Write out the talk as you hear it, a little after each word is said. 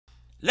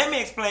Let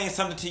me explain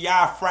something to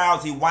y'all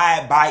frowsy,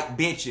 wide bite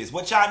bitches.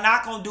 What y'all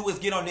not gonna do is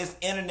get on this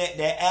internet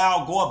that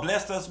Al Gore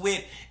blessed us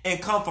with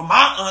and come from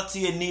my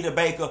auntie Anita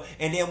Baker.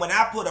 And then when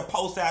I put a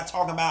post out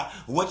talking about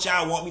what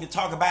y'all want me to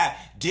talk about,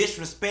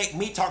 disrespect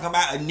me talking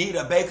about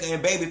Anita Baker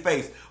and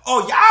Babyface.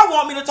 Oh, y'all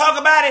want me to talk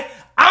about it?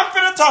 I'm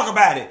finna talk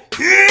about it.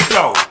 Here you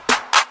go.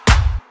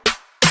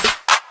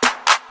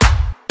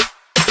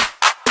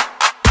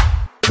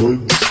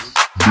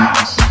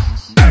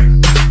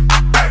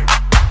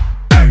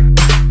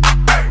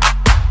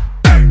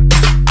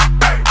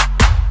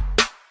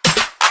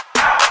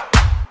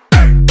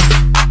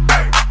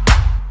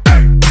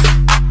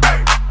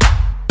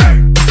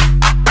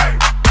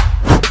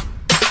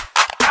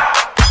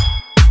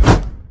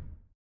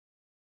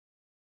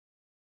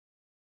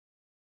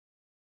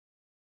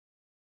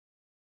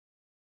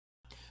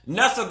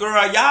 Nussa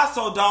girl, y'all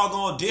so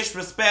doggone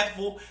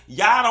disrespectful.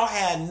 Y'all don't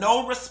have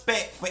no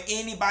respect for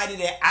anybody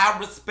that I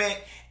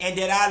respect and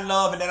that I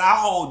love and that I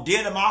hold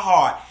dear to my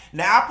heart.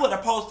 Now, I put a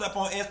post up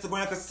on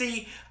Instagram because,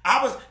 see,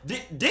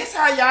 this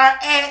how y'all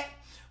act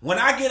when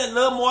I get a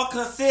little more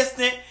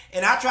consistent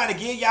and I try to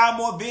give y'all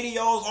more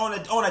videos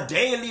on a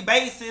daily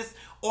basis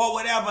or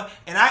whatever,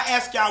 and I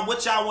ask y'all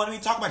what y'all want me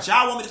to talk about.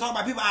 Y'all want me to talk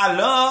about people I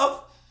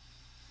love?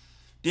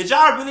 Did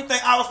y'all really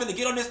think I was going to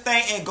get on this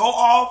thing and go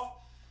off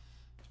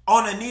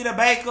on Anita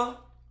Baker?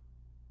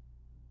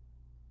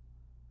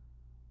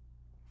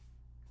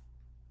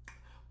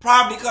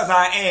 Probably because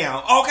I am.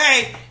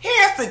 Okay,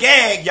 here's the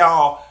gag,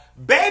 y'all.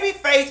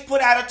 Babyface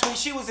put out a tweet.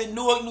 She was in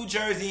Newark, New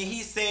Jersey, and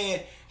he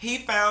said he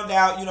found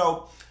out, you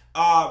know,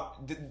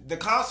 the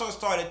concert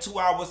started 2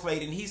 hours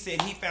late, and he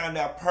said he found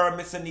out per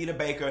Miss Anita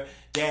Baker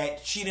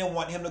that she didn't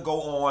want him to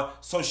go on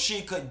so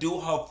she could do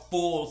her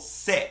full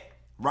set,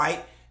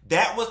 right?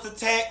 That was the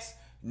text.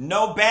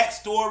 No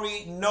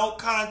backstory, no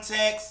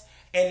context.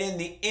 And then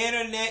the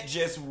internet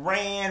just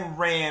ran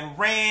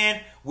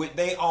with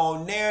their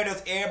own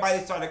narratives.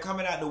 Everybody started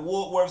coming out the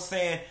woodwork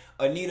saying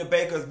Anita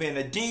Baker's been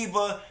a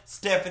diva.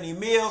 Stephanie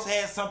Mills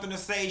had something to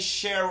say.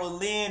 Cheryl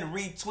Lynn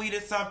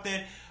retweeted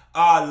something.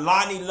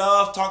 Lonnie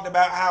Love talked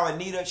about how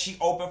she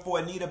opened for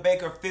Anita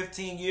Baker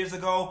 15 years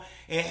ago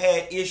and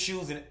had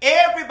issues. And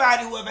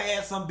everybody who ever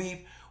had some beef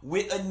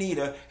with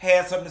Anita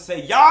had something to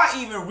say. Y'all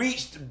even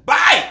reached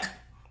back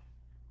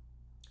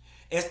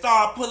and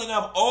started pulling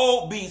up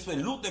old beats with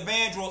Luther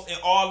Vandross and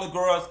all the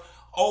girls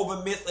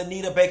over Miss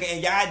Anita Baker,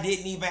 and y'all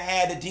didn't even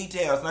have the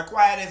details. Now,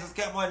 quiet as it's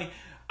kept money,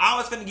 I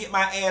was finna get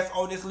my ass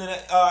on this little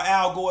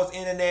Al Gore's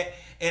internet,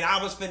 and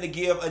I was finna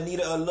give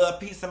Anita a little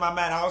piece of my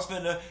mind. I was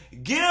finna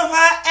give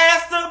her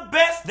ass the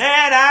best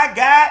that I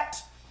got,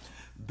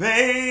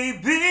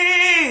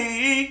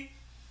 baby.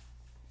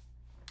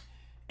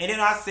 And then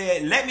I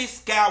said, let me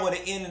scour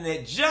the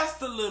internet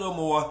just a little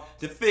more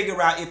to figure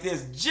out if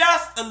there's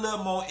just a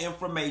little more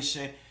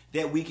information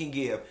that we can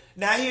give.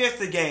 Now, here's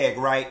the gag,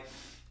 right?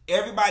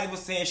 Everybody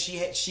was saying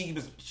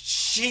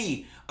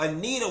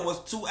Anita was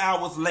 2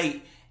 hours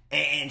late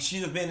and she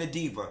was being a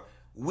diva.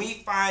 We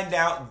find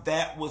out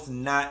that was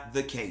not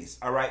the case,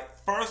 all right?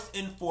 First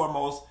and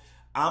foremost,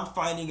 I'm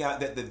finding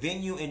out that the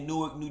venue in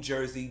Newark, New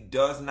Jersey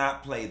does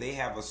not play. They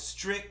have a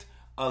strict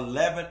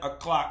 11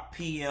 o'clock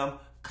p.m.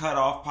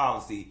 cutoff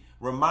policy.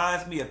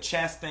 Reminds me of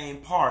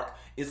Chastain Park.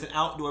 It's an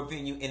outdoor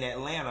venue in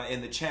Atlanta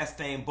in the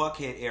Chastain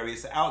Buckhead area.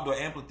 It's an outdoor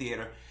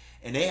amphitheater,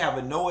 and they have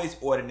a noise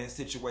ordinance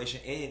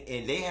situation,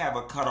 and they have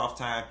a cutoff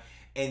time,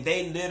 and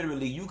they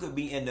literally, you could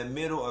be in the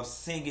middle of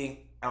singing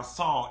a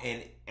song,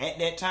 and at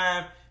that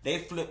time they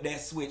flip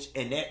that switch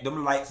and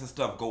them lights and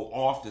stuff go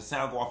off, the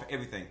sound go off, and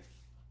everything.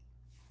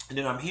 And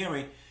then I'm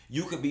hearing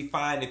you could be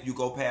fined if you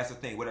go past the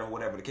thing,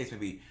 whatever the case may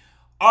be.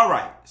 All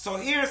right, so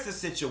here's the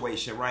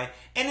situation, right?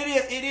 And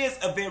it is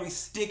a very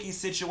sticky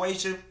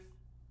situation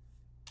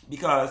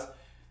because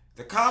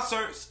the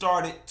concert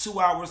started 2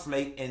 hours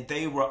late and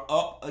they were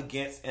up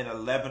against an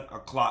 11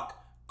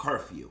 o'clock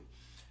curfew.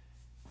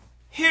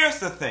 Here's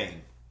the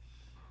thing.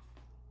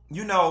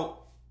 You know,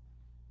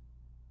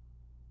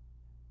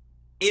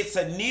 it's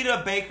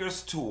Anita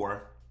Baker's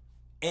tour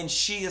and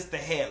she is the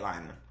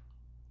headliner.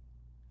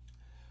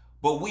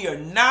 But we are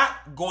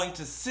not going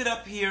to sit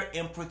up here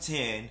and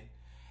pretend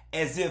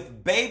as if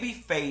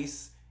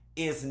Babyface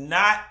is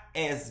not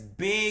as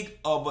big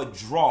of a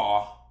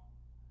draw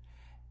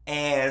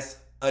as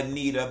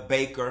Anita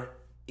Baker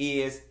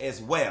is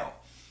as well.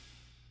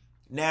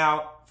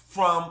 Now,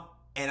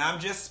 and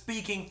I'm just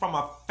speaking from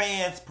a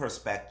fan's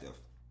perspective.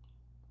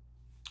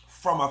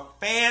 From a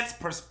fan's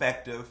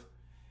perspective,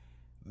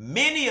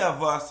 many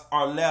of us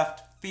are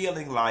left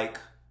feeling like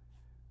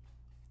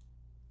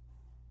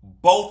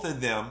both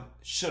of them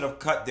should have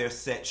cut their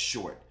set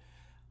short.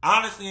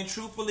 Honestly and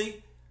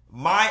truthfully,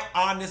 my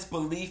honest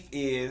belief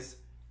is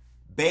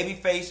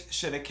Babyface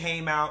should have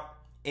came out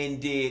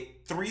and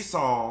did 3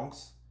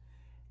 songs,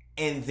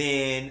 and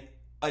then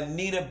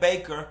Anita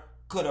Baker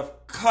could have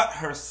cut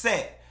her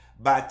set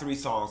by 3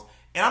 songs.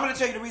 And I'm going to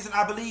tell you the reason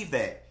I believe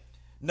that.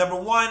 Number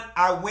one,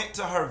 I went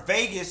to her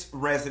Vegas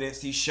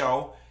residency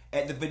show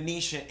at the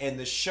Venetian, and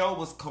the show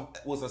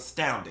was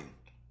astounding.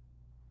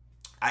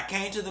 I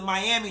came to the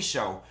Miami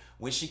show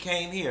when she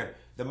came here.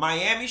 The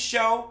Miami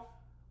show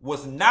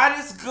was not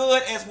as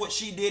good as what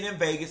she did in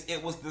Vegas.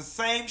 It was the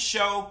same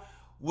show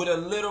with a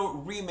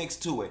little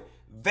remix to it.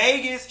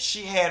 Vegas,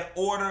 she had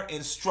order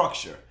and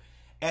structure.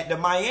 At the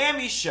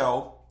Miami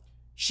show,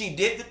 she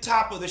did the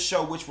top of the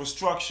show, which was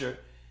structured.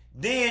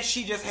 Then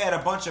she just had a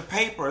bunch of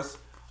papers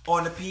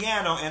on the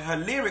piano and her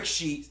lyric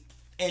sheets,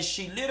 and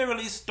she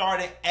literally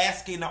started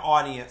asking the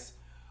audience,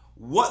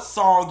 what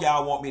song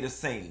y'all want me to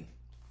sing?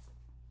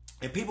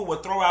 And people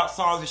would throw out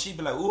songs and she'd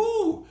be like,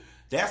 ooh,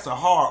 that's a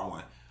hard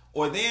one.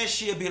 Or then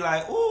she'd be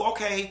like, ooh,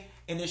 okay.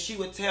 And then she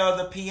would tell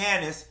the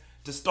pianist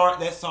to start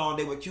that song.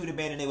 They would cue the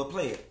band and they would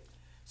play it.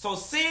 So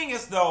seeing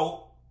as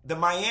though the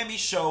Miami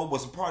show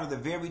was a part of the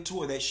very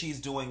tour that she's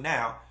doing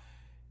now,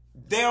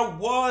 there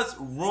was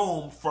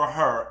room for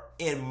her,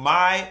 in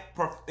my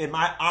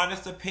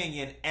honest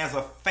opinion, as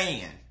a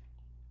fan,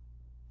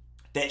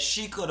 that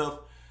she could have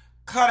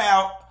cut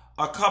out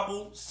a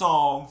couple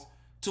songs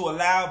to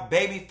allow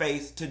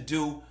Babyface to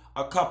do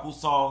a couple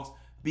songs,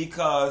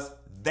 because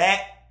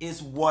that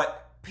is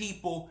what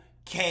people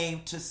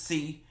came to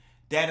see.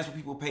 That is what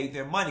people paid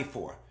their money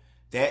for.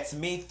 That's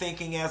me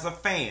thinking as a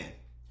fan.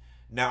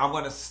 Now I'm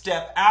going to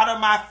step out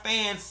of my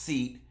fan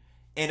seat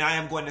and I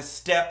am going to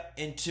step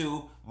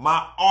into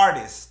my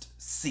artist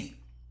seat.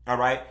 All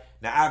right.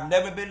 Now I've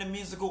never been a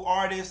musical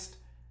artist.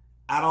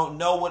 I don't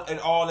know what it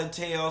all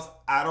entails.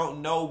 I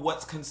don't know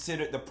what's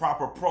considered the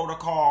proper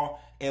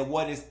protocol and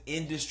what is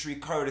industry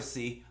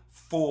courtesy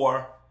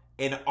for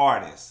an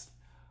artist.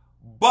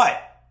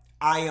 But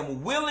I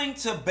am willing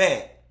to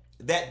bet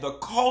that the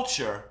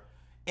culture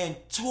and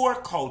tour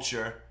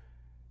culture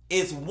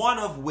is one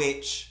of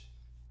which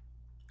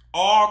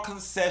all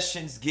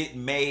concessions get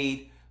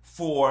made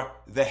for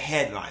the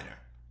headliner.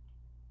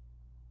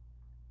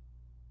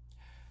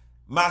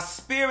 My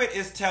spirit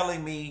is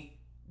telling me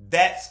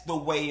that's the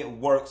way it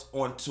works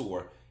on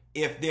tour.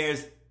 If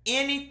there's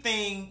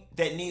anything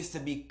that needs to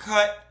be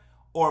cut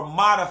or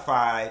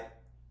modified,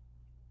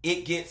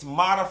 it gets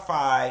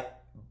modified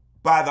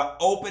by the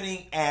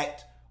opening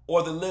act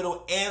or the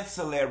little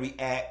ancillary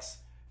acts,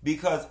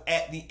 because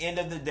at the end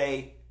of the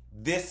day,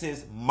 this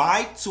is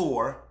my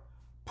tour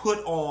put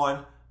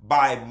on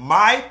by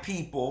my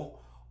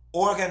people,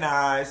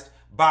 organized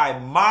by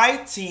my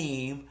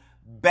team,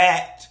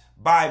 backed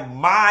by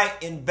my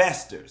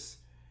investors.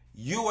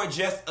 You are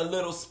just a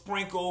little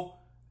sprinkle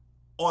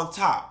on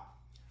top.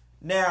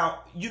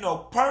 Now,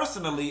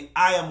 personally,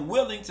 I am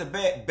willing to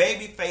bet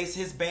Babyface,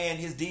 his band,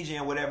 his DJ,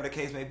 and whatever the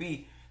case may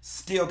be,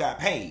 still got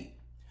paid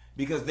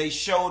because they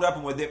showed up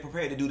and were there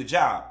prepared to do the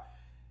job.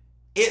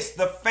 It's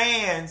the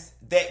fans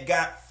that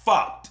got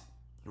fucked,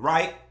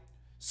 right?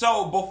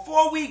 So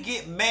before we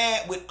get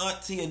mad with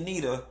Auntie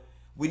Anita,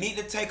 we need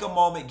to take a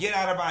moment, get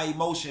out of our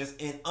emotions,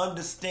 and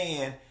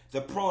understand the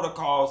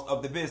protocols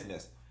of the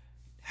business.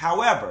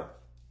 However,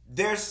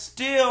 there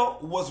still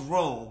was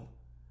room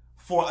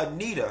for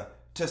Anita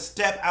to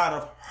step out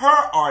of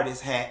her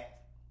artist hat,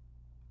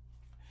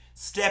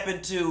 step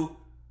into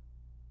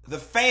the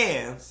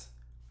fans,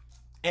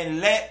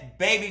 and let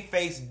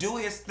Babyface do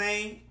his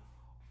thing.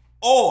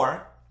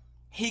 Or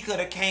he could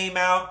have came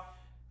out,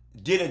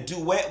 did a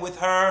duet with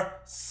her,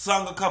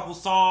 sung a couple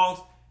songs,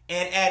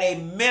 and at a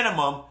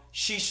minimum,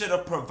 she should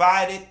have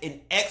provided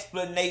an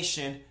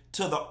explanation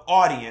to the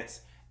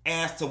audience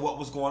as to what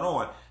was going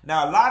on.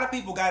 Now, a lot of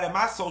people got in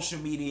my social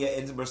media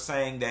and were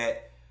saying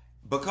that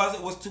because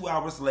it was 2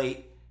 hours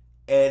late,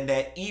 and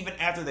that even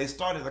after they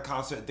started the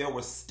concert, there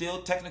were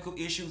still technical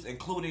issues,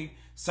 including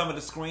some of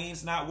the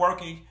screens not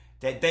working,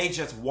 that they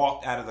just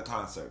walked out of the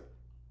concert.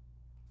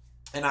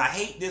 And I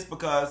hate this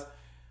because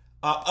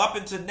up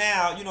until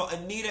now,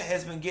 Anita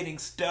has been getting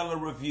stellar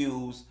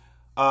reviews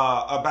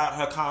about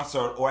her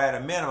concert, or at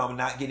a minimum,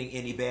 not getting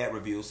any bad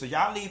reviews. So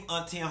y'all leave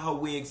Auntie and her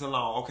wigs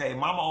alone, okay?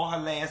 Mama on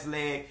her last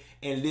leg,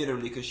 and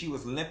literally, because she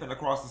was limping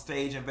across the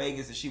stage in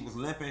Vegas and she was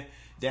limping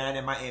down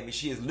in Miami.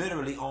 She is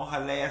literally on her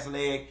last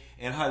leg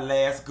and her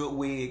last good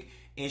wig,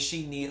 and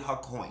she need her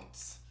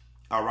coins.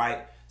 All right?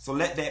 So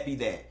let that be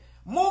that.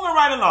 Moving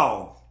right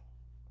along.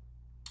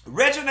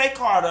 Regine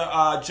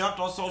Carter jumped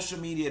on social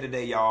media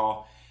today,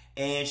 y'all,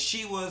 and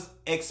she was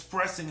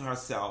expressing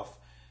herself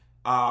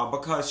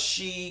because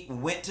she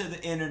went to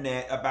the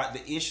internet about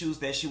the issues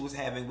that she was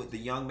having with the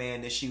young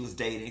man that she was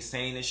dating,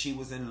 saying that she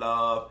was in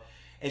love.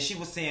 And she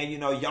was saying,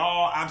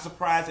 y'all, I'm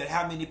surprised at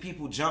how many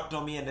people jumped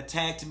on me and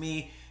attacked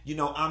me.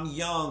 I'm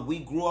young. We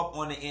grew up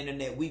on the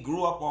internet. We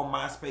grew up on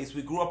MySpace.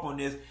 We grew up on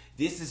this.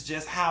 This is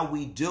just how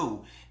we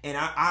do. And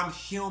I'm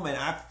human.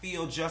 I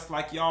feel just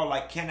like y'all.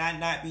 Like, can I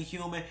not be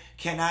human?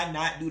 Can I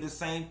not do the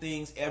same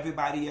things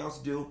everybody else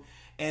do?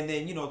 And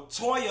then,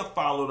 Toya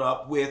followed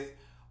up with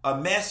a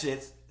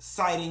message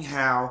citing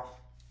how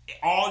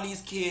all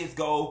these kids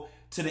go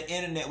to the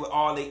internet with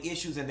all their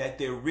issues and that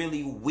they're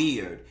really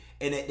weird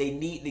and that they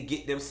need to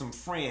get them some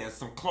friends,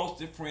 some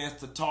close friends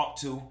to talk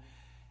to.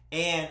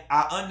 And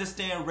I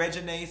understand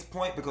Regine's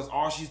point, because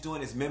all she's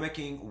doing is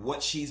mimicking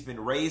what she's been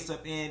raised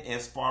up in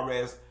as far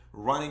as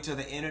running to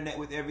the internet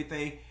with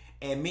everything.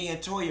 And me and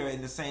Toya are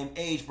in the same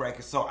age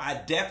bracket, so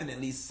I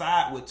definitely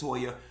side with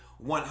Toya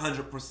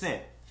 100%.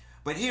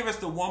 But here is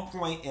the one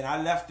point, and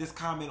I left this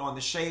comment on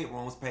the Shade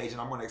Rooms page,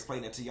 and I'm going to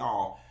explain it to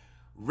y'all.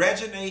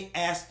 Regine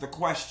asked the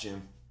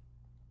question.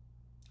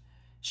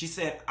 She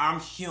said,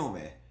 I'm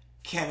human.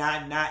 Can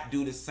I not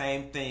do the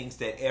same things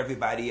that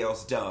everybody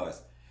else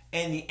does?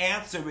 And the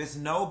answer is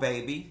no,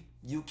 baby.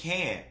 You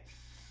can't.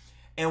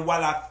 And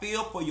while I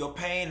feel for your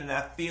pain, and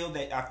I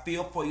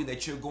feel for you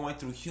that you're going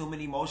through human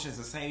emotions,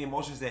 the same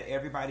emotions that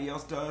everybody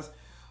else does,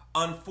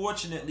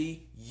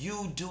 unfortunately,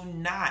 you do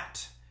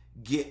not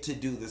get to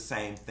do the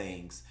same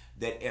things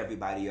that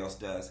everybody else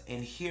does.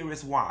 And here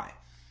is why.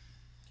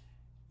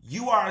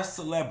 You are a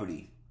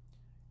celebrity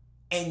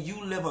and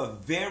you live a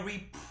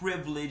very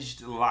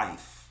privileged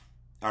life.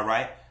 All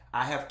right?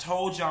 I have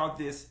told y'all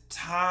this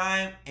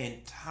time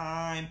and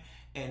time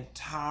and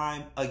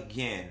time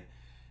again.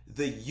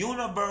 The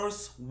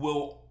universe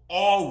will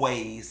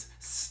always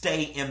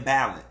stay in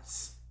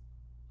balance.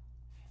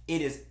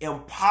 It is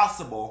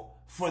impossible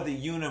for the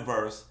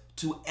universe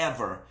to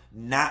ever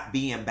not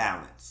be in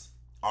balance.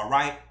 All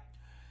right?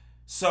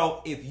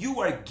 So if you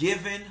are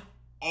given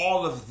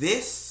all of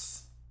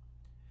this,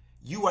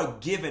 you are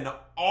given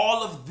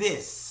all of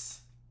this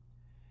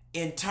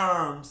in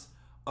terms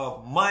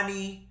of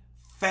money,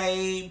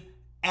 fame,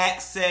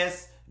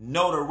 access,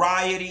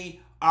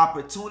 notoriety,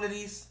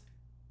 opportunities.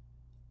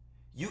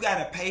 You got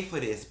to pay for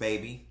this,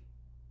 baby.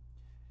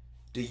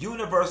 The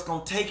universe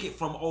gonna take it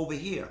from over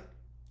here.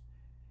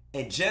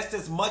 And just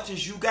as much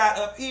as you got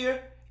up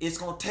here, it's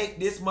going to take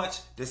this much,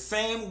 the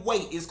same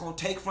weight it's going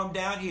to take from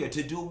down here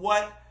to do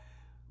what?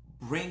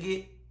 Bring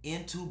it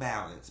into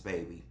balance,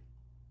 baby.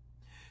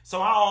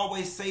 So I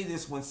always say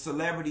this when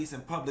celebrities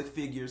and public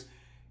figures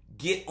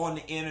get on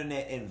the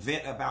internet and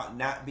vent about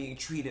not being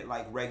treated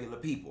like regular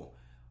people.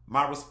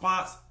 My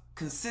response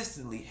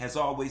consistently has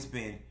always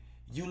been,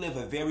 you live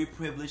a very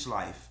privileged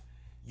life.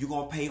 You're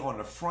going to pay on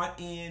the front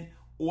end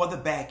or the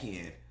back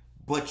end,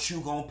 but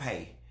you're going to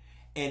pay.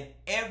 And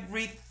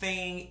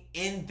everything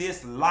in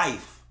this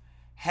life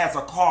has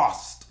a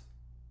cost.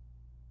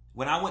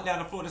 When I went down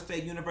to Florida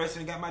State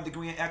University and got my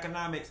degree in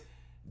economics,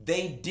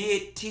 they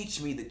did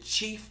teach me the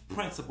chief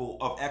principle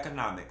of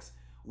economics,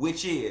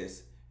 which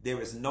is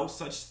there is no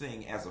such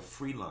thing as a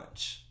free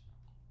lunch.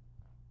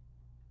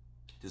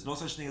 There's no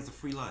such thing as a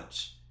free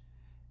lunch.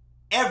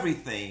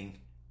 Everything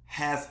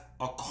has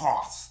a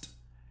cost.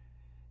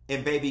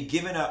 And baby,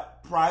 giving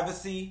up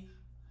privacy,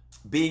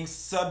 being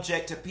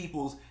subject to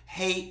people's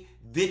hate,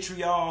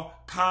 vitriol,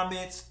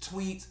 comments,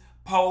 tweets,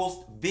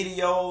 posts,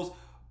 videos,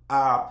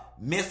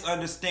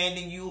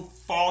 misunderstanding you,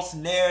 false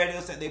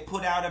narratives that they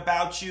put out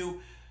about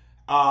you,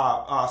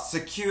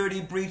 security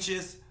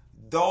breaches,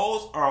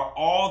 those are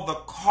all the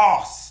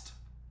cost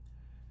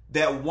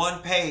that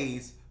one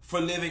pays for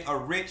living a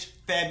rich,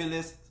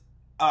 fabulous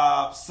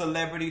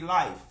celebrity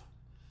life.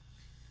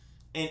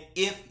 And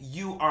if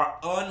you are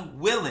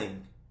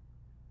unwilling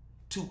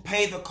to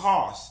pay the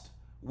cost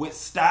with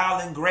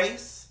style and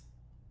grace,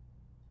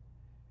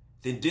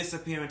 then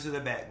disappear into the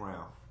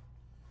background.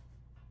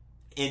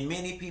 And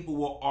many people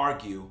will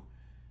argue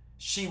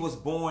she was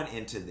born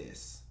into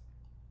this.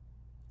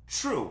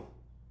 True.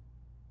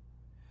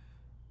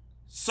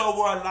 So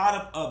were a lot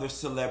of other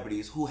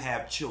celebrities who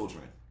have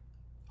children,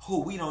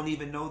 who we don't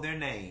even know their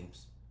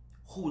names,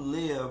 who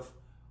live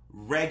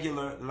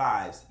regular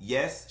lives.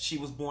 Yes, she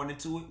was born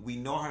into it. We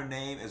know her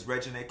name as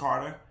Regine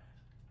Carter.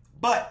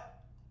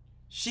 But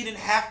she didn't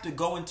have to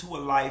go into a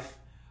life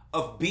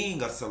of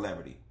being a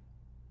celebrity.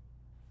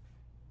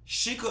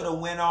 She could have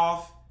went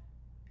off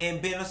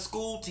and been a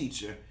school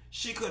teacher.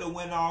 She could have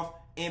went off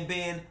and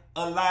been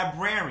a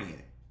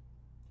librarian.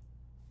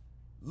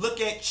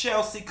 Look at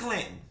Chelsea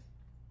Clinton.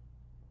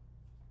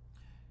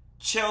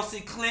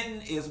 Chelsea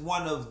Clinton is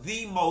one of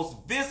the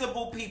most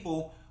visible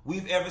people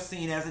we've ever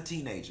seen as a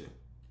teenager.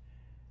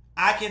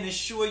 I can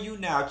assure you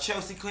now,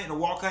 Chelsea Clinton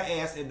walk her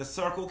ass into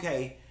Circle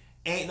K.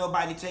 Ain't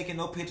nobody taking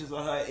no pictures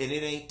of her, and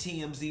it ain't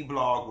TMZ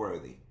blog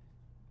worthy.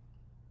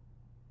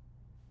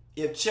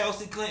 If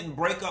Chelsea Clinton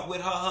break up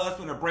with her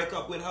husband or break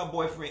up with her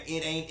boyfriend,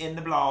 it ain't in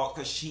the blog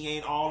because she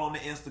ain't all on the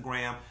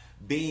Instagram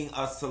being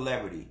a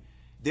celebrity.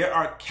 There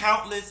are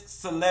countless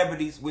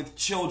celebrities with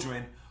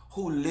children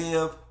who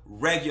live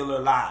regular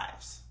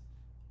lives.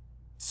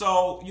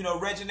 So, you know,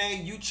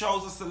 Regine, you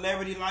chose a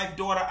celebrity life,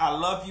 daughter. I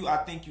love you. I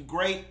think you're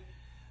great.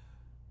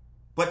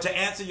 But to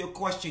answer your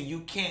question,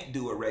 you can't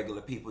do what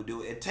regular people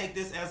do. And take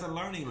this as a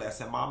learning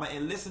lesson, mama,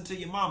 and listen to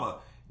your mama.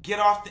 Get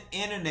off the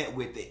internet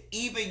with it.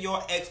 Even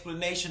your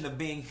explanation of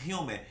being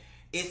human,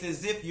 it's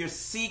as if you're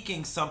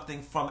seeking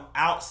something from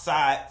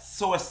outside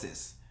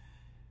sources.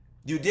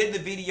 You did the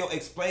video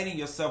explaining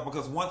yourself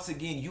because once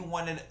again, you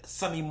wanted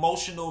some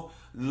emotional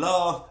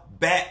love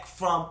back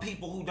from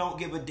people who don't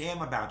give a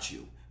damn about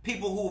you.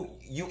 People who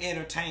you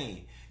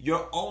entertain.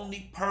 Your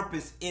only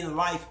purpose in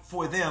life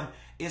for them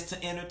is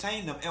to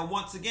entertain them. And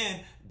once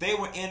again, they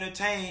were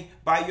entertained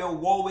by your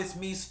woe is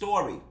me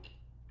story.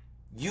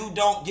 You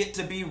don't get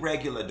to be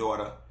regular,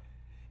 daughter.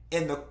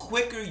 And the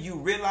quicker you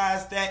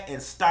realize that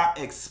and stop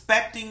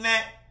expecting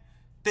that,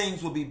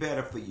 things will be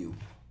better for you.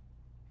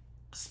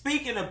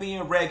 Speaking of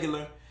being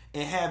regular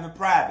and having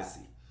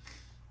privacy.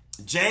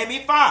 Jaime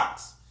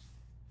Foxx.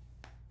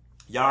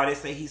 Y'all, they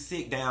say he's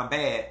sick down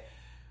bad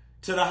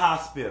to the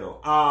hospital.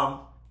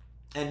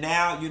 And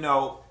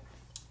now,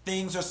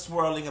 things are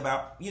swirling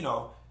about,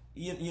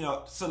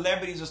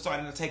 celebrities are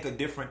starting to take a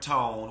different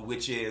tone,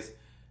 which is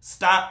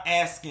stop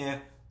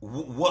asking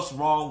what's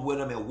wrong with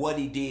him and what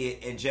he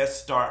did and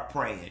just start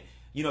praying.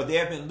 There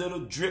have been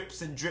little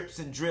drips and drips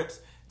and drips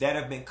that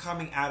have been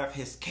coming out of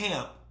his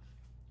camp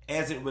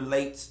as it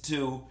relates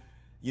to,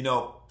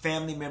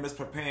 family members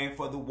preparing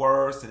for the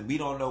worst and we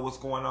don't know what's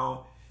going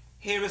on.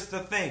 Here is the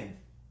thing.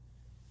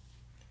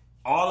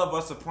 All of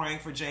us are praying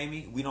for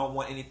Jaime. We don't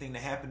want anything to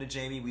happen to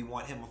Jaime. We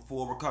want him a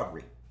full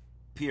recovery.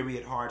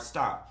 Period. Hard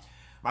stop.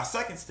 My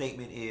second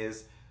statement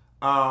is,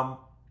 by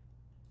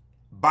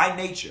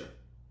nature,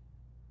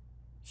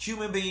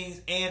 human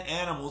beings and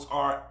animals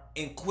are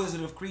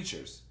inquisitive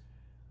creatures.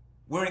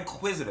 We're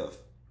inquisitive.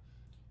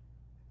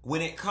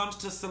 When it comes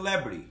to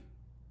celebrity,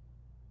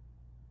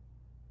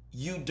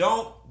 you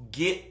don't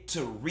get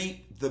to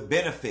reap the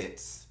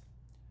benefits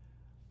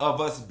of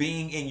us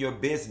being in your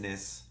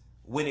business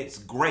when it's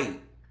great.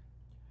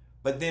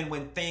 But then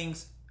when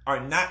things are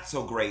not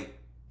so great,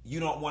 you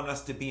don't want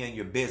us to be in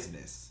your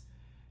business.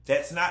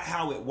 That's not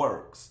how it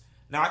works.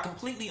 Now, I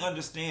completely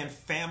understand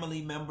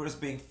family members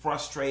being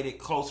frustrated,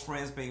 close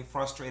friends being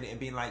frustrated and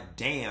being like,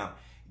 damn,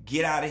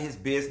 get out of his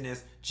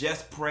business,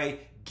 just pray,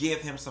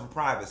 give him some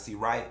privacy,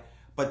 right?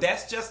 But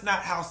that's just not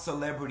how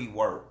celebrity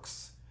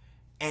works.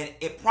 And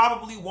it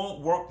probably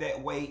won't work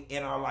that way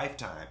in our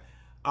lifetime.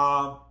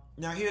 Now,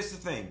 here's the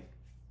thing.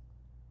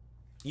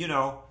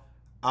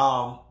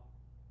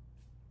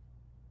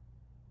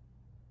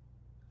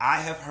 I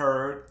have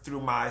heard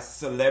through my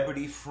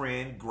celebrity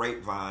friend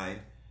grapevine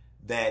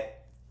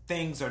that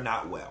things are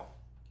not well.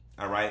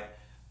 All right.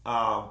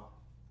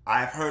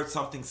 I've heard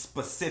something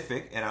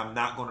specific, and I'm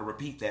not going to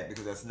repeat that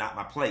because that's not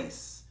my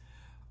place,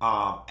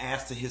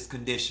 as to his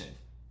condition.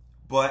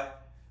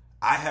 But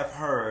I have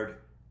heard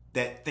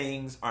that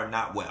things are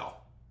not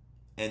well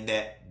and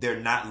that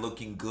they're not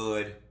looking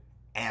good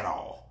at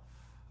all.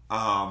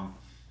 And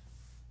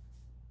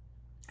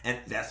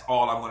that's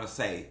all I'm going to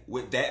say.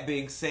 With that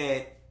being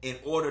said, in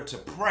order to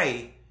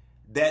pray,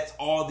 that's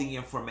all the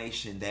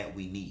information that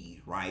we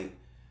need, right?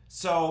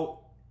 So,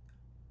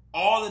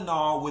 all in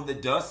all, when the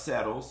dust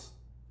settles,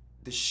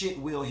 the shit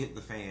will hit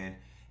the fan,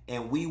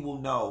 and we will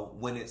know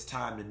when it's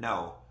time to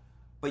know.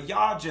 But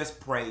y'all just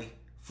pray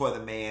for the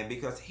man,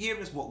 because here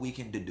is what we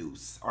can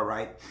deduce, all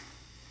right?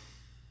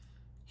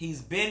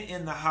 He's been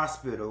in the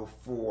hospital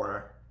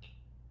for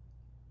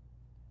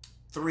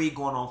 3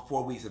 going on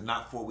 4 weeks, if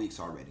not 4 weeks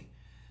already.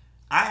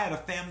 I had a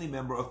family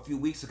member a few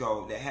weeks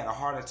ago that had a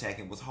heart attack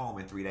and was home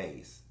in 3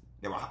 days.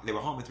 They were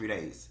home in 3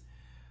 days.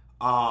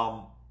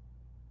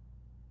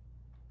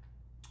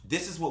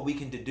 This is what we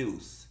can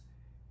deduce.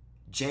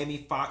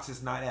 Jaime Foxx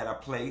is not at a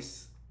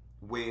place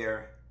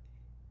where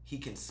he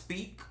can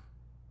speak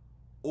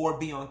or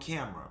be on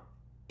camera.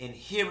 And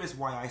here is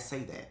why I say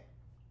that.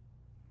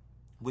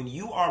 When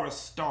you are a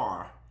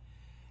star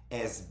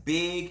as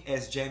big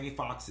as Jaime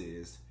Foxx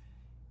is,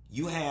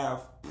 you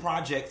have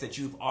projects that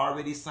you've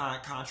already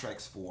signed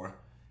contracts for,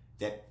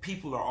 that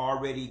people are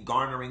already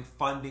garnering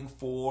funding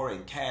for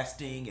and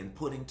casting and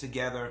putting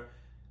together,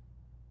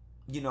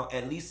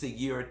 at least a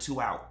year or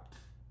 2 out.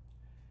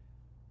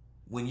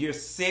 When you're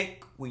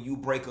sick, when you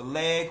break a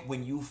leg,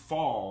 when you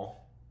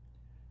fall,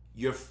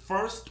 your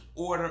first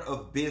order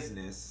of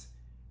business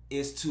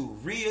is to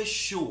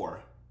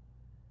reassure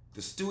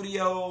the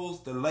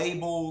studios, the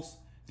labels,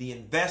 the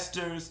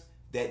investors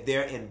that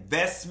their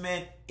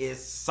investment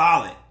is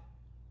solid.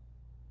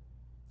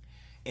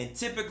 And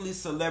typically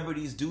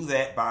celebrities do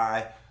that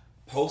by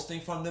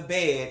posting from the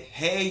bed,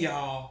 hey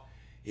y'all,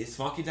 it's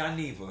Funky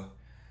Dineva.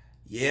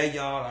 Yeah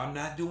y'all, I'm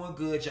not doing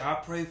good,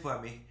 y'all pray for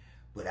me,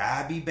 but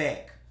I'll be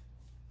back.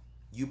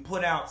 You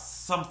put out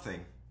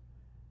something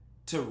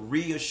to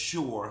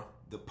reassure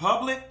the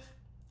public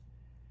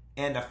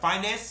and the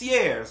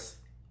financiers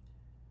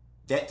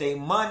that their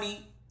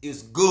money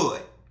is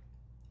good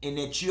and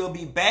that you'll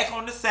be back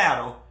on the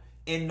saddle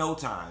in no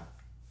time.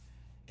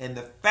 And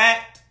the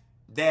fact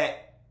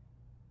that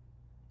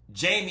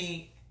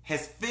Jaime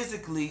has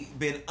physically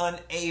been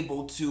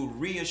unable to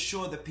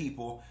reassure the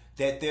people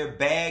that their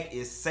bag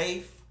is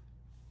safe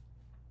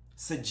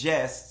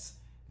suggests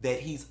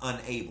that he's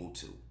unable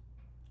to.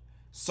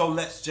 So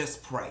let's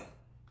just pray.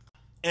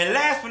 And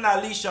last but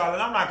not least, y'all,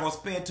 and I'm not going to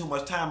spend too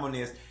much time on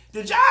this,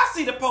 did y'all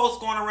see the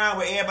post going around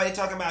where everybody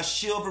talking about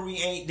chivalry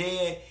ain't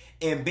dead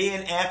and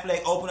Ben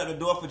Affleck opened up the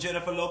door for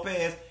Jennifer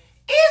Lopez? Is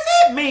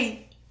it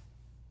me?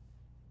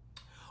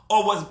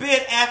 Or was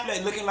Ben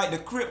Affleck looking like the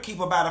crypt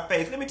keeper by the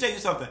face? Let me tell you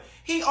something.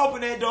 He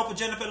opened that door for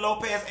Jennifer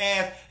Lopez's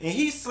ass and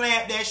he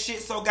slammed that shit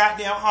so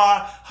goddamn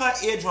hard, her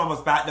eardrum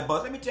was about to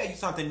bust. Let me tell you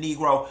something,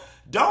 Negro.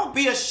 Don't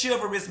be a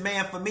chivalrous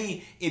man for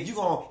me if you're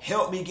going to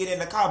help me get in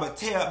the car, but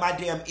tear up my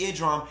damn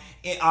eardrum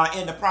in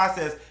the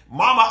process.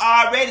 Mama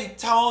already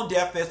tone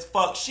deaf as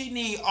fuck. She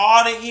need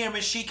all the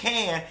hearing she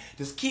can.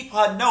 Just keep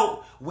her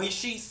note when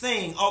she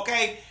sing,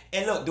 okay?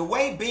 And look, the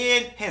way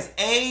Ben has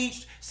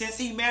aged, since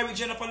he married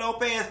Jennifer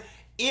Lopez,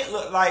 it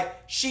looked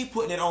like she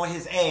putting it on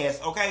his ass,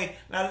 okay?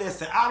 Now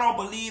listen, I don't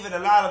believe in a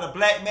lot of the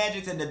black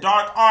magics and the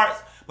dark arts,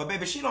 but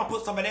baby, she don't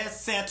put some of that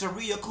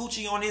Santeria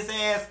coochie on his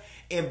ass,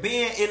 and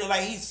Ben, it looked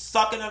like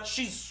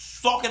she's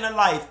sucking the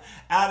life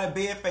out of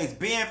Babyface.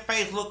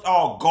 Babyface looked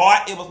all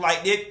gaunt. It was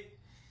like this.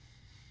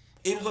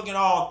 It was looking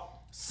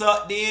all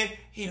sucked in.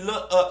 He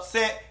looked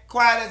upset.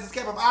 Quiet as it's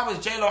kept. If I was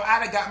J-Lo,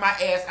 I'd have got my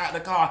ass out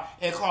the car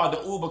and called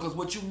the Uber, because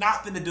what you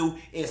not finna do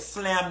is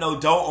slam no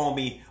door on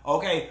me,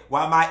 okay?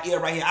 While my ear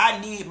right here. I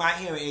need my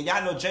hearing. And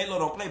y'all know J-Lo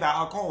don't play by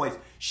her coins.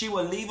 She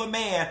will leave a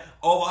man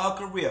over her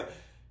career.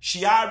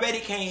 She already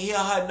can't hear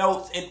her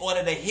notes in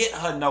order to hit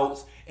her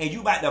notes. And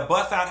you about to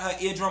bust out her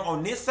eardrum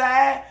on this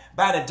side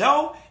by the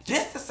door?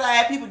 This the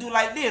side people do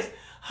like this.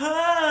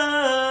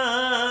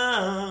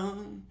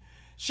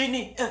 She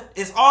need,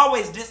 it's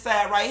always this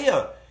side right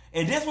here.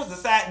 And this was the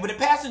side where the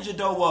passenger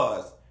door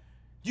was.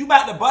 You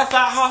about to bust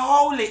out her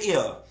whole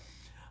ear.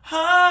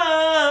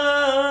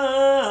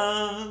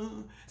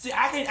 See,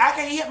 I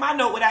can't hit my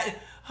note without it.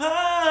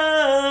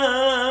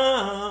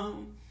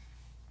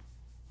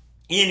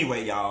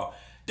 Anyway, y'all.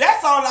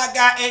 That's all I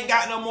got. Ain't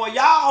got no more.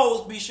 Y'all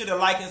hoes be sure to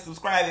like and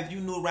subscribe if you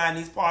new around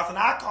these parts. And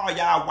I'll call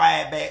y'all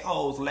wide back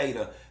hoes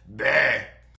later. Bah.